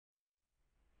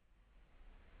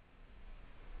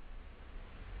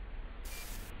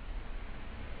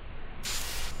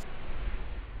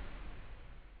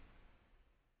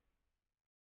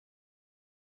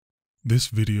This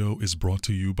video is brought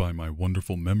to you by my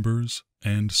wonderful members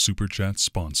and Super Chat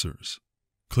sponsors.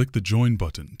 Click the join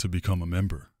button to become a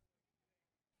member.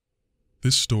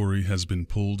 This story has been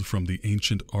pulled from the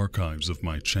ancient archives of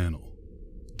my channel,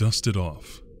 dusted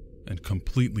off, and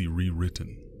completely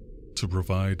rewritten to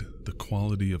provide the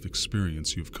quality of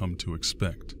experience you've come to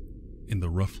expect in the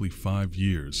roughly 5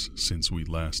 years since we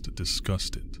last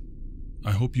discussed it.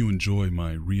 I hope you enjoy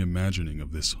my reimagining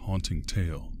of this haunting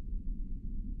tale.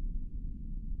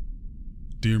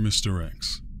 Dear Mr.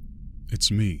 X,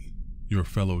 it's me, your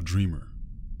fellow dreamer,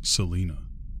 Selena.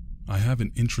 I have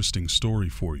an interesting story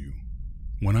for you.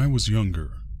 When I was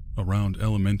younger, around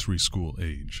elementary school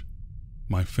age,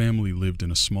 my family lived in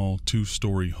a small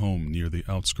 2-story home near the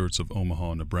outskirts of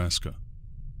Omaha, Nebraska.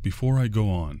 Before I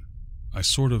go on, I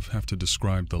sort of have to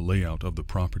describe the layout of the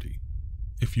property.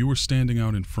 If you were standing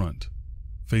out in front,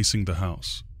 facing the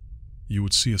house, you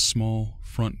would see a small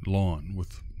front lawn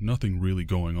with nothing really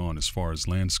going on as far as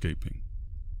landscaping.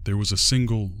 There was a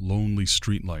single, lonely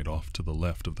streetlight off to the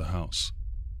left of the house,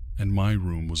 and my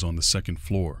room was on the second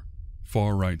floor,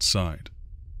 far right side,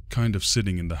 kind of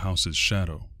sitting in the house's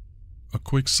shadow. A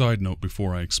quick side note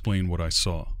before I explain what I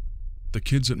saw. The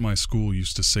kids at my school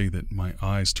used to say that my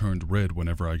eyes turned red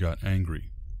whenever I got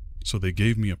angry, so they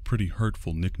gave me a pretty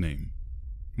hurtful nickname.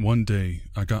 One day,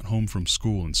 I got home from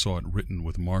school and saw it written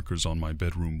with markers on my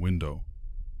bedroom window,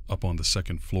 up on the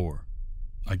second floor.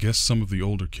 I guess some of the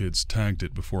older kids tagged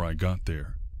it before I got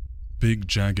there. Big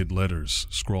jagged letters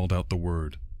scrawled out the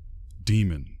word,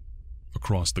 Demon,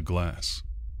 across the glass.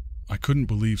 I couldn't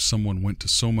believe someone went to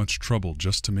so much trouble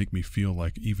just to make me feel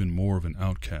like even more of an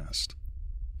outcast.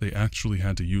 They actually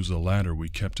had to use a ladder we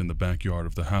kept in the backyard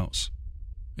of the house.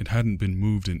 It hadn't been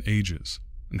moved in ages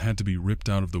and had to be ripped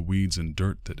out of the weeds and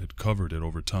dirt that had covered it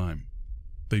over time.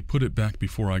 They put it back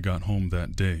before I got home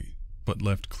that day, but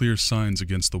left clear signs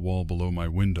against the wall below my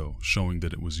window showing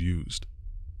that it was used.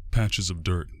 Patches of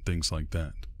dirt, things like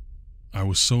that. I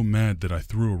was so mad that I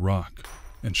threw a rock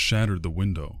and shattered the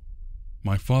window.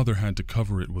 My father had to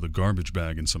cover it with a garbage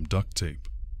bag and some duct tape.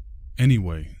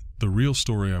 Anyway, the real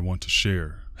story I want to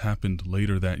share happened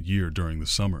later that year during the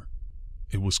summer.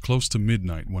 It was close to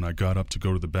midnight when I got up to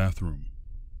go to the bathroom.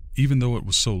 Even though it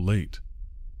was so late,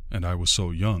 and I was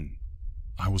so young,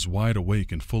 I was wide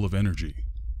awake and full of energy.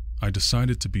 I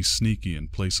decided to be sneaky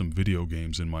and play some video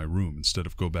games in my room instead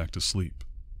of go back to sleep.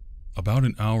 About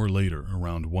an hour later,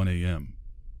 around 1 a.m.,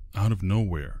 out of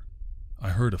nowhere, I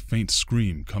heard a faint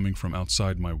scream coming from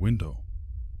outside my window.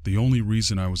 The only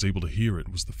reason I was able to hear it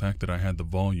was the fact that I had the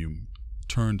volume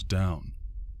turned down,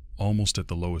 almost at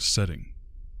the lowest setting.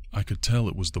 I could tell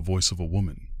it was the voice of a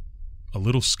woman. A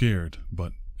little scared,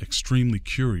 but extremely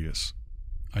curious,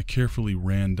 I carefully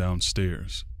ran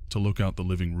downstairs to look out the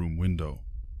living room window.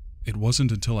 It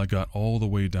wasn't until I got all the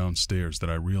way downstairs that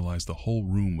I realized the whole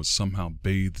room was somehow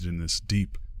bathed in this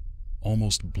deep,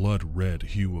 almost blood-red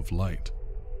hue of light.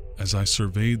 As I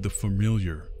surveyed the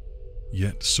familiar,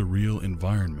 yet surreal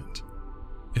environment,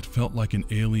 it felt like an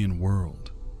alien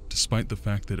world, despite the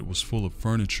fact that it was full of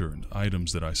furniture and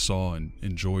items that I saw and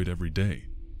enjoyed every day.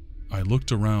 I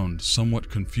looked around somewhat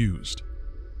confused.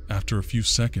 After a few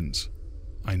seconds,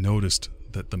 I noticed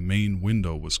that the main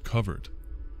window was covered.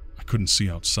 I couldn't see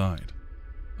outside.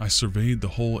 I surveyed the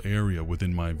whole area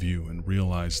within my view and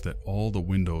realized that all the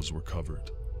windows were covered,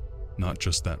 not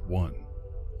just that one.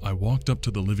 I walked up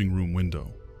to the living room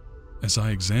window. As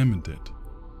I examined it,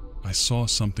 I saw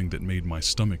something that made my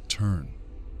stomach turn.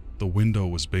 The window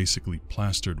was basically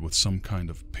plastered with some kind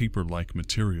of paper-like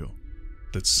material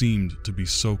that seemed to be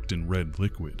soaked in red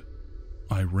liquid.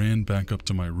 I ran back up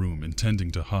to my room,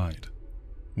 intending to hide.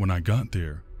 When I got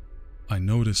there, I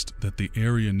noticed that the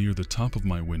area near the top of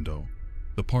my window,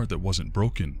 the part that wasn't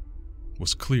broken,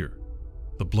 was clear.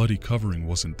 The bloody covering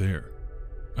wasn't there.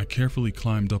 I carefully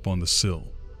climbed up on the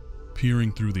sill,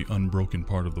 peering through the unbroken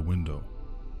part of the window.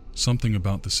 Something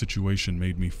about the situation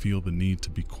made me feel the need to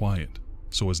be quiet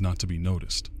so as not to be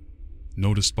noticed.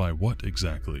 Noticed by what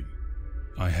exactly?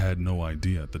 I had no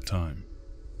idea at the time.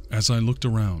 As I looked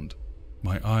around,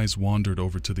 my eyes wandered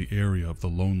over to the area of the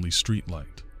lonely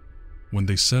streetlight. When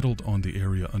they settled on the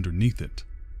area underneath it,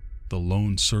 the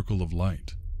lone circle of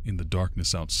light in the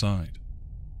darkness outside,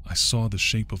 I saw the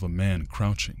shape of a man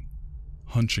crouching,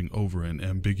 hunching over an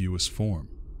ambiguous form.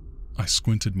 I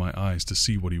squinted my eyes to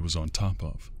see what he was on top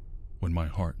of, when my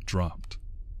heart dropped.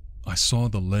 I saw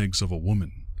the legs of a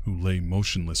woman who lay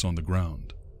motionless on the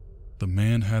ground. The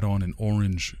man had on an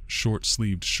orange,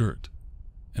 short-sleeved shirt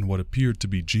and what appeared to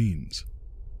be jeans,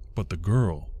 but the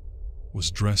girl was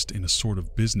dressed in a sort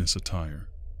of business attire,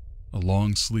 a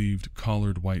long-sleeved,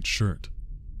 collared white shirt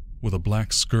with a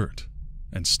black skirt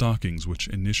and stockings which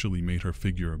initially made her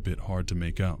figure a bit hard to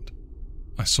make out.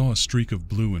 I saw a streak of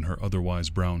blue in her otherwise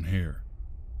brown hair,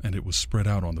 and it was spread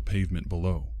out on the pavement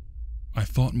below. I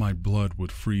thought my blood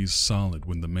would freeze solid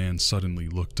when the man suddenly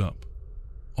looked up,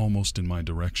 almost in my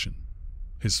direction.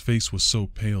 His face was so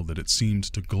pale that it seemed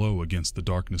to glow against the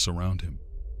darkness around him.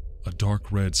 A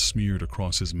dark red smeared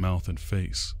across his mouth and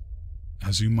face.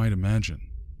 As you might imagine,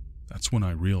 that's when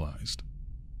I realized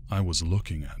I was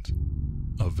looking at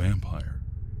a vampire.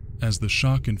 As the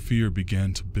shock and fear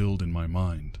began to build in my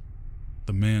mind,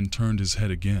 the man turned his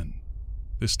head again,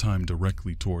 this time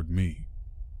directly toward me.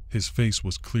 His face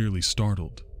was clearly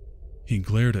startled. He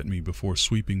glared at me before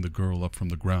sweeping the girl up from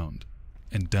the ground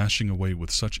and dashing away with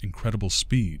such incredible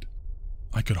speed.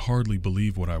 I could hardly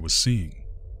believe what I was seeing.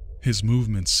 His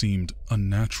movements seemed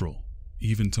unnatural,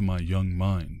 even to my young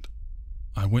mind.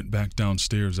 I went back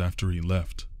downstairs after he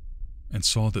left and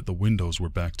saw that the windows were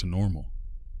back to normal.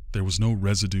 There was no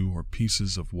residue or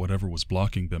pieces of whatever was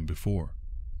blocking them before.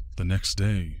 The next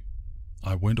day,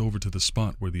 I went over to the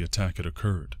spot where the attack had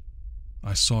occurred.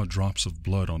 I saw drops of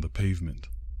blood on the pavement,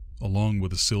 along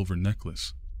with a silver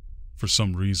necklace. For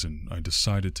some reason, I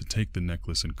decided to take the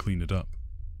necklace and clean it up.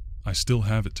 I still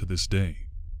have it to this day,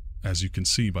 as you can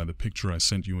see by the picture I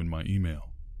sent you in my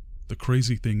email. The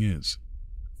crazy thing is,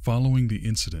 following the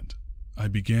incident, I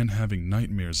began having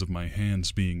nightmares of my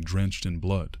hands being drenched in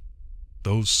blood.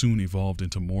 Those soon evolved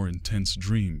into more intense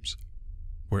dreams,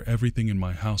 where everything in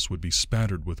my house would be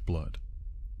spattered with blood.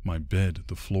 My bed,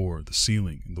 the floor, the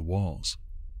ceiling, and the walls.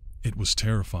 It was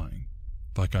terrifying,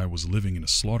 like I was living in a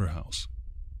slaughterhouse.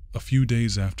 A few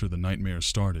days after the nightmare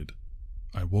started,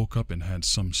 I woke up and had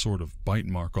some sort of bite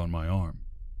mark on my arm.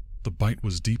 The bite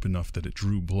was deep enough that it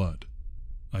drew blood.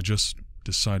 I just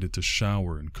decided to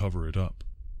shower and cover it up,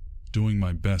 doing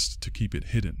my best to keep it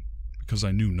hidden because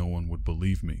I knew no one would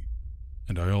believe me,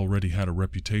 and I already had a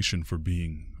reputation for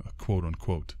being a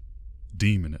quote-unquote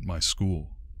demon at my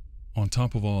school. On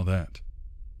top of all that,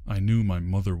 I knew my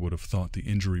mother would have thought the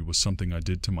injury was something I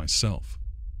did to myself,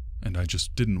 and I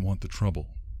just didn't want the trouble.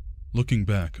 Looking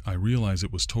back, I realize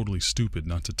it was totally stupid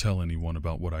not to tell anyone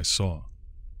about what I saw,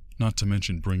 not to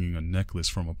mention bringing a necklace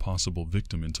from a possible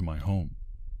victim into my home.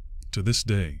 To this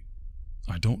day,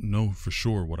 I don't know for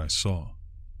sure what I saw.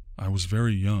 I was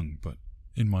very young, but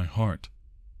in my heart,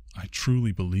 I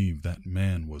truly believe that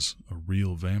man was a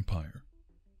real vampire.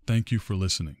 Thank you for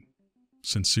listening.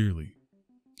 Sincerely,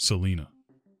 Selena.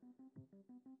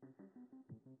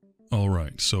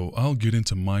 Alright, so I'll get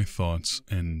into my thoughts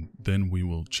and then we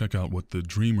will check out what the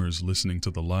dreamers listening to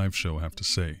the live show have to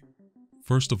say.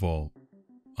 First of all,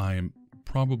 I am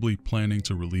probably planning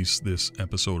to release this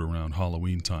episode around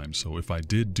Halloween time, so if I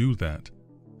did do that,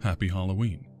 happy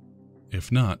Halloween.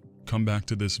 If not, come back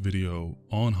to this video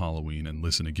on Halloween and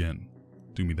listen again.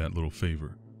 Do me that little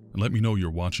favor. And let me know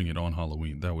you're watching it on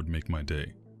Halloween. That would make my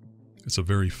day. It's a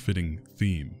very fitting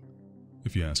theme,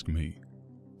 if you ask me.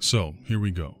 So, here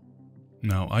we go.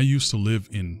 Now, I used to live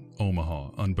in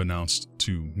Omaha, unbeknownst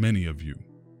to many of you,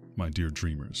 my dear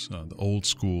dreamers. The old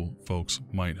school folks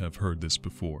might have heard this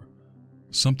before.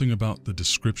 Something about the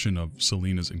description of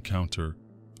Selena's encounter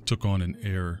took on an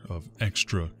air of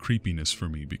extra creepiness for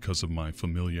me because of my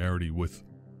familiarity with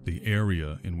the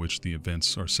area in which the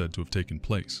events are said to have taken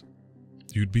place.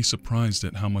 You'd be surprised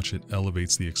at how much it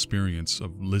elevates the experience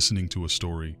of listening to a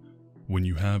story when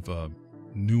you have a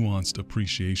nuanced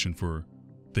appreciation for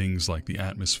things like the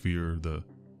atmosphere, the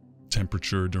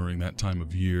temperature during that time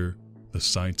of year, the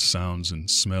sights, sounds, and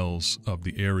smells of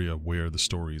the area where the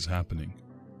story is happening.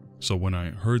 So when I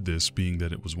heard this, being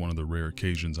that it was one of the rare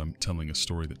occasions I'm telling a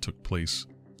story that took place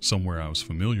somewhere I was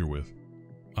familiar with,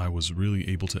 I was really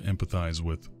able to empathize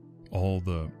with all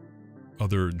the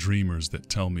other dreamers that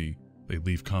tell me, they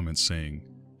leave comments saying,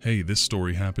 hey, this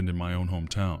story happened in my own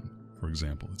hometown, for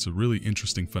example. It's a really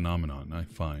interesting phenomenon, I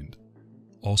find.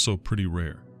 Also pretty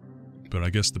rare. But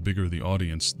I guess the bigger the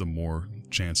audience, the more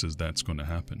chances that's going to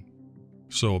happen.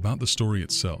 So about the story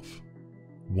itself.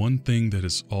 One thing that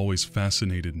has always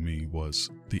fascinated me was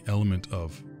the element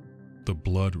of the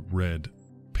blood-red,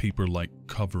 paper-like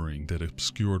covering that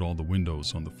obscured all the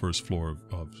windows on the first floor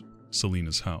of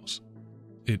Selena's house.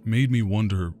 It made me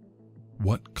wonder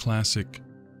what classic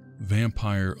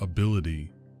vampire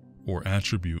ability or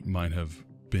attribute might have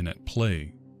been at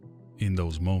play in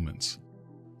those moments.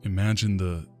 Imagine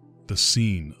the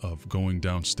scene of going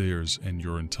downstairs and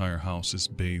your entire house is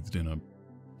bathed in a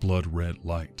blood-red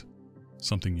light,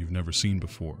 something you've never seen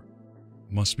before.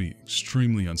 Must be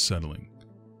extremely unsettling.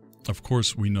 Of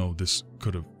course, we know this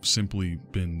could have simply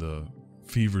been the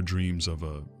fever dreams of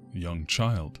a young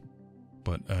child,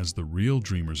 but as the real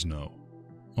dreamers know,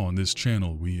 On this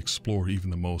channel, we explore even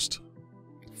the most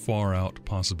far-out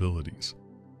possibilities,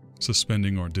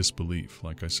 suspending our disbelief,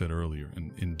 like I said earlier,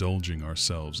 and indulging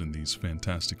ourselves in these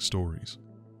fantastic stories.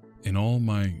 In all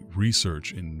my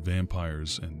research in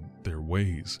vampires and their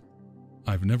ways,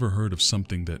 I've never heard of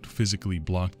something that physically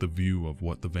blocked the view of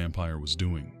what the vampire was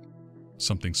doing.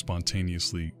 Something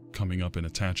spontaneously coming up and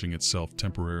attaching itself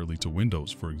temporarily to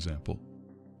windows, for example.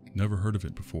 Never heard of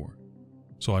it before.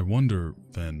 So I wonder,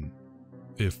 then,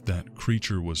 if that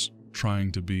creature was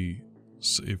trying to be,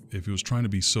 if it was trying to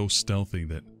be so stealthy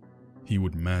that he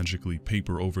would magically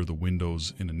paper over the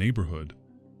windows in a neighborhood,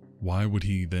 why would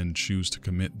he then choose to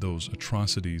commit those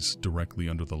atrocities directly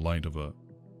under the light of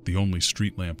the only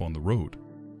street lamp on the road?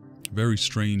 Very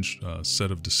strange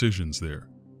set of decisions there,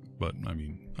 but I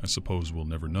mean, I suppose we'll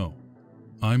never know.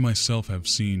 I myself have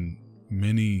seen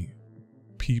many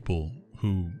people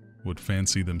who would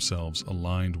fancy themselves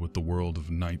aligned with the world of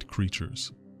night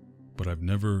creatures, but I've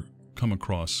never come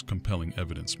across compelling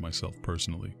evidence myself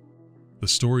personally. The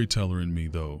storyteller in me,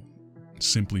 though,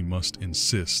 simply must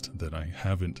insist that I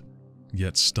haven't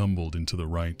yet stumbled into the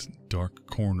right dark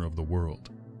corner of the world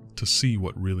to see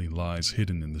what really lies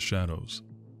hidden in the shadows.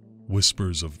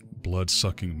 Whispers of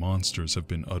blood-sucking monsters have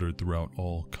been uttered throughout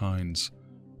all kinds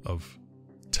of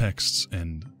texts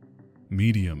and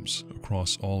mediums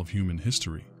across all of human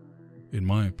history. In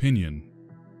my opinion,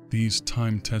 these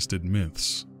time-tested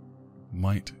myths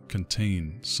might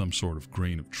contain some sort of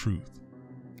grain of truth.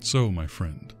 So, my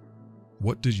friend,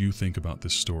 what did you think about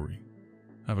this story?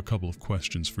 I have a couple of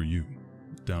questions for you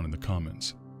down in the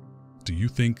comments. Do you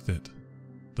think that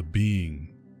the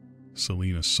being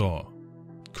Selena saw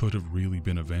could have really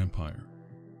been a vampire?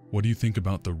 What do you think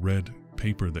about the red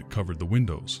paper that covered the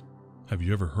windows? Have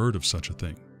you ever heard of such a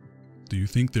thing? Do you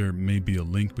think there may be a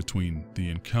link between the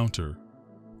encounter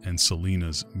and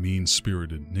Selena's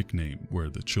mean-spirited nickname, where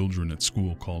the children at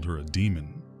school called her a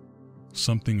demon?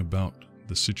 Something about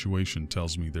the situation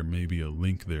tells me there may be a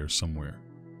link there somewhere.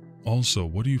 Also,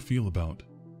 what do you feel about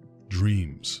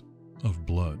dreams of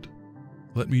blood?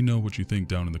 Let me know what you think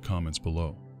down in the comments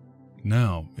below.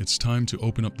 Now, it's time to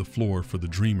open up the floor for the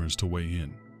dreamers to weigh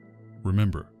in.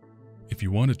 Remember, if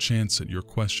you want a chance at your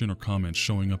question or comment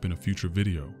showing up in a future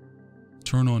video,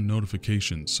 turn on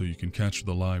notifications so you can catch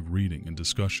the live reading and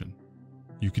discussion.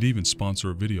 You could even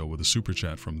sponsor a video with a super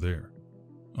chat from there.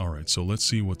 Alright, so let's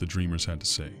see what the dreamers had to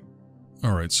say.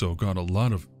 Alright, so got a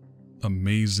lot of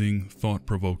amazing,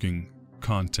 thought-provoking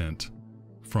content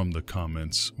from the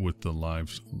comments with the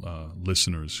live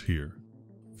listeners here.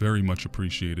 Very much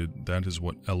appreciated. That is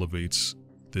what elevates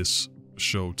this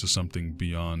show to something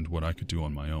beyond what I could do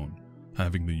on my own.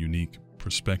 Having the unique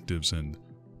perspectives and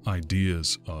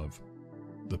ideas of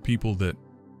the people that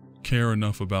care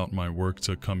enough about my work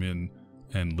to come in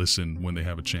and listen when they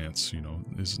have a chance. You know,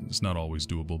 it's not always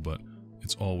doable, but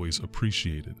it's always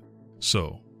appreciated.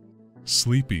 So,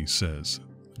 Sleepy says,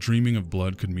 dreaming of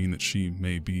blood could mean that she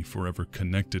may be forever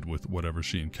connected with whatever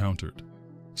she encountered.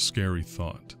 Scary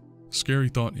thought. Scary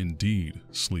thought indeed,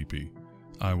 Sleepy.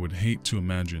 I would hate to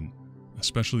imagine,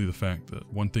 especially the fact that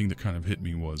one thing that kind of hit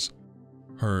me was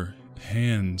her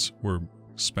hands were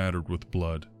spattered with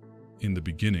blood in the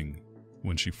beginning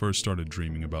when she first started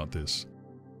dreaming about this.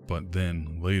 But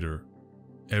then later,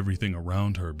 everything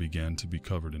around her began to be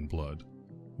covered in blood,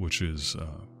 which is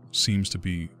seems to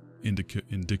be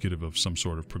indicative of some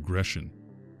sort of progression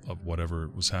of whatever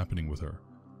was happening with her.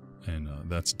 And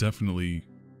that's definitely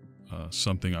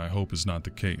something I hope is not the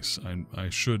case.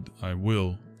 I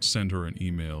will send her an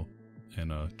email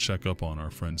and check up on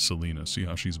our friend Selena, see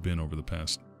how she's been over the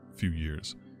past few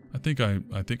years. I think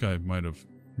I might have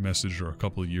messaged her a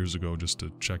couple of years ago just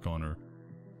to check on her,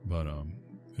 but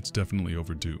it's definitely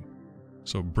overdue.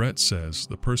 So Brett says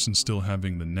the person still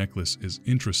having the necklace is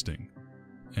interesting,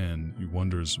 and he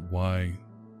wonders why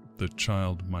the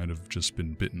child might have just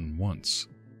been bitten once.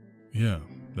 Yeah,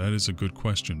 that is a good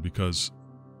question, because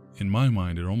in my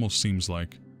mind it almost seems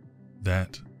like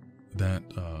that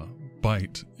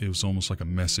bite, it was almost like a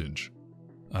message.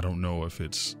 I don't know if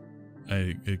it's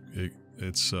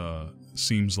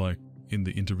seems like in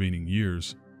the intervening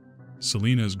years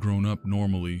Selena has grown up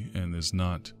normally and is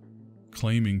not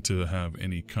claiming to have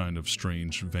any kind of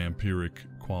strange vampiric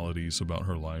qualities about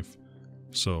her life.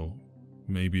 So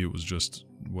maybe it was just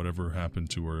whatever happened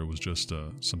to her, it was just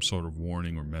some sort of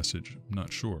warning or message. I'm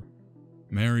not sure.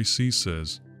 Mary C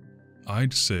says,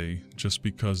 I'd say just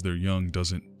because they're young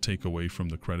doesn't take away from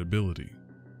the credibility.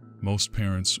 Most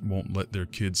parents won't let their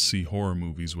kids see horror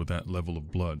movies with that level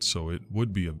of blood, so it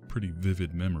would be a pretty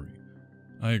vivid memory.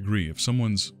 I agree. If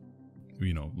someone's,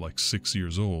 like 6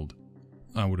 years old,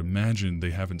 I would imagine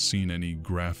they haven't seen any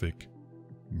graphic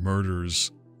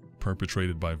murders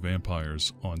perpetrated by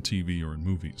vampires on TV or in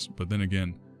movies. But then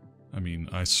again, I mean,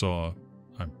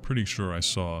 I'm pretty sure I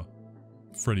saw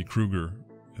Freddy Krueger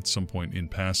at some point in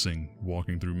passing,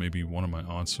 walking through. Maybe one of my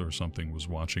aunts or something was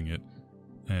watching it,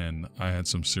 and I had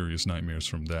some serious nightmares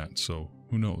from that, so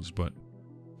who knows. But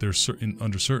there's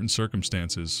under certain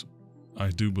circumstances, I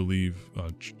do believe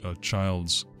a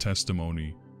child's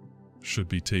testimony should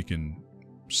be taken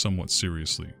somewhat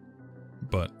seriously.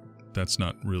 But it's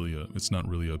not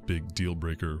really a big deal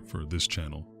breaker for this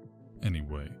channel.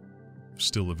 Anyway,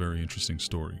 still a very interesting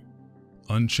story.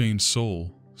 Unchained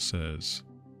Soehl says,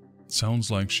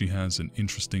 sounds like she has an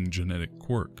interesting genetic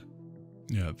quirk.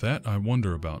 Yeah, that I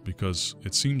wonder about, because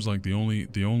it seems like the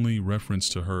only reference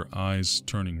to her eyes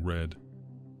turning red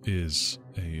is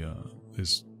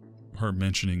her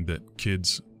mentioning that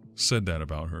kids said that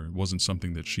about her. It wasn't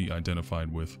something that she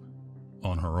identified with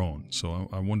on her own. So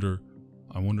I wonder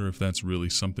if that's really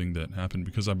something that happened,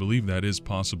 because I believe that is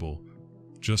possible.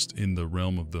 Just in the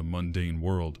realm of the mundane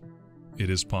world, it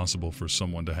is possible for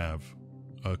someone to have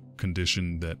a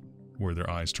condition where their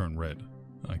eyes turn red.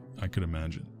 I could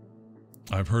imagine.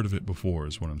 I've heard of it before,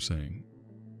 is what I'm saying.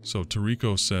 So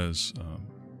Terico says,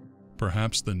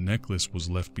 perhaps the necklace was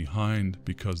left behind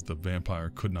because the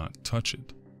vampire could not touch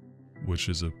it, which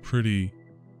is a pretty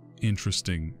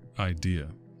interesting idea.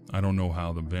 I don't know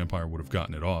how the vampire would have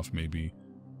gotten it off. Maybe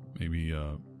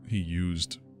he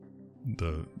used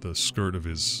the skirt of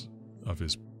his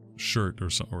shirt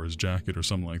or his jacket or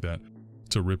something like that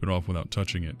to rip it off without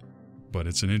touching it. But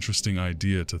it's an interesting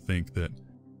idea to think that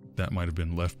might have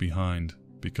been left behind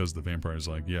because the vampire's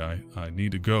like, yeah, I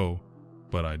need to go,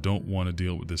 but I don't want to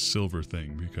deal with this silver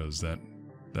thing because that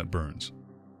burns.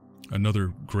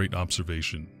 Another great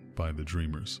observation by the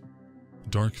Dreamers.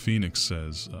 Dark Phoenix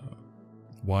says,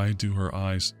 why do her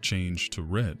eyes change to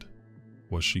red?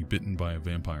 Was she bitten by a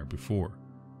vampire before?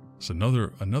 It's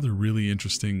another really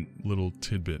interesting little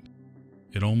tidbit.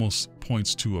 It almost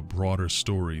points to a broader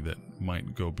story that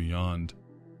might go beyond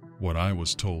what I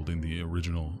was told in the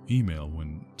original email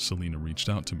when Selena reached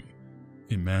out to me.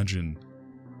 Imagine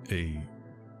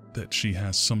that she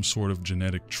has some sort of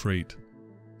genetic trait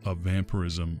of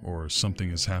vampirism, or something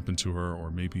has happened to her, or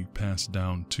maybe passed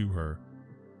down to her,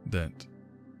 and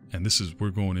we're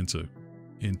going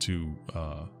into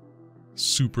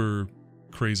super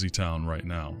crazy town right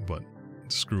now, but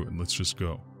screw it, let's just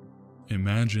go.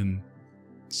 Imagine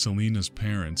Selena's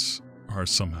parents are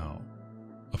somehow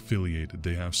affiliated.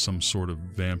 They have some sort of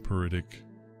vampiric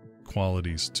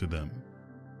qualities to them,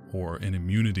 or an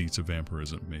immunity to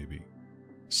vampirism, maybe.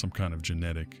 Some kind of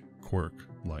genetic quirk,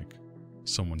 like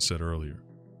someone said earlier.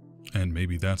 And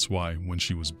maybe that's why when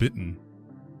she was bitten,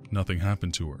 nothing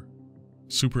happened to her.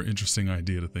 Super interesting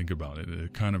idea to think about.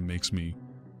 It kind of makes me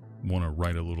want to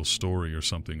write a little story or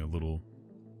something, a little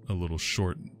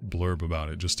short blurb about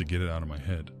it, just to get it out of my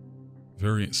head.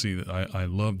 I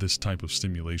love this type of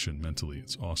stimulation mentally.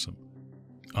 It's awesome.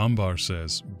 Ambar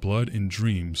says, blood in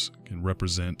dreams can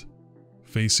represent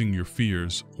facing your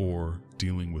fears or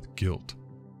dealing with guilt.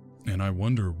 And I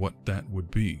wonder what that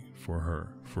would be for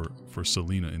her, for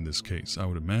Selena in this case. I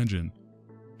would imagine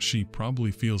she probably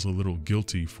feels a little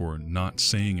guilty for not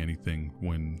saying anything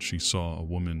when she saw a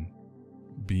woman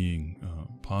being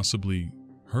possibly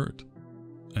hurt,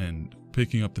 and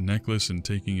picking up the necklace and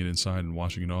taking it inside and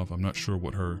washing it off. I'm not sure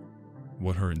what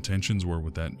her intentions were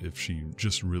with that, if she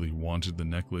just really wanted the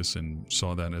necklace and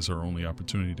saw that as her only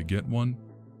opportunity to get one,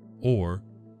 or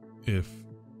if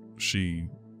she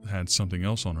had something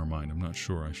else on her mind. I'm not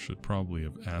sure. I should probably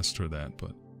have asked her that,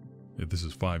 but this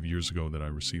is 5 years ago that I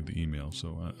received the email,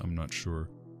 so I'm not sure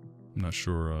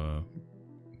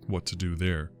what to do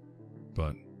there.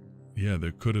 But yeah,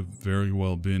 there could have very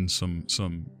well been some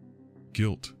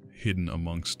guilt hidden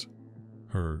amongst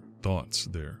her thoughts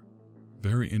there.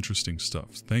 Very interesting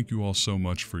stuff. Thank you all so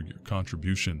much for your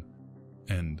contribution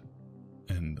and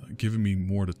giving me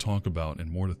more to talk about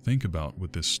and more to think about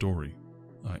with this story.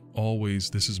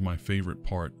 This is my favorite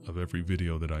part of every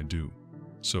video that I do.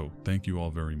 So thank you all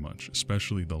very much,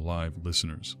 especially the live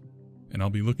listeners. And I'll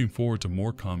be looking forward to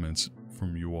more comments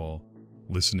from you all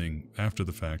listening after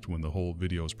the fact when the whole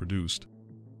video is produced.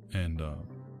 And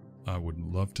I would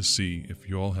love to see if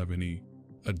you all have any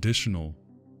additional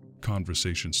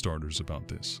conversation starters about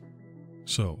this.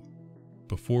 So,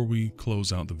 before we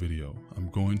close out the video, I'm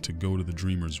going to go to the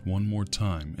Dreamers one more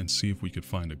time and see if we could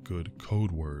find a good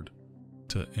code word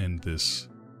to end this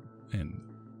and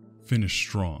finish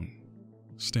strong.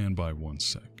 Stand by 1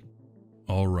 sec.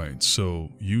 Alright, so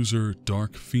user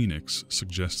Dark Phoenix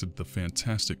suggested the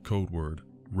fantastic code word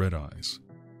Red Eyes.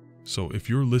 So if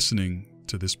you're listening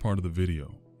to this part of the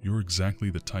video, you're exactly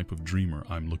the type of dreamer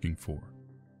I'm looking for.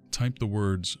 Type the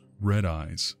words "red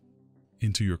eyes"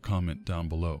 into your comment down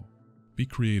below. Be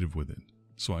creative with it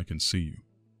so I can see you.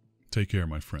 Take care,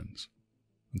 my friends.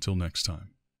 Until next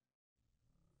time.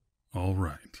 All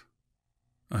right.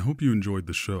 I hope you enjoyed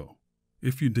the show.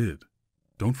 If you did,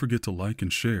 don't forget to like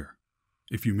and share.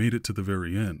 If you made it to the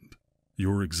very end,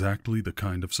 you're exactly the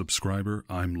kind of subscriber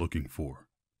I'm looking for.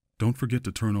 Don't forget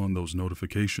to turn on those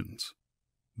notifications.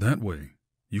 That way,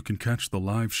 you can catch the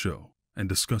live show and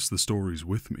discuss the stories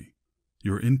with me.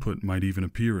 Your input might even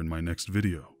appear in my next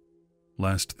video.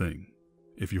 Last thing,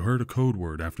 if you heard a code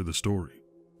word after the story,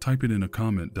 type it in a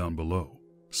comment down below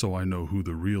so I know who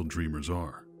the real dreamers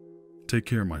are. Take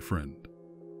care, my friend.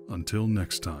 Until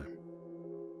next time.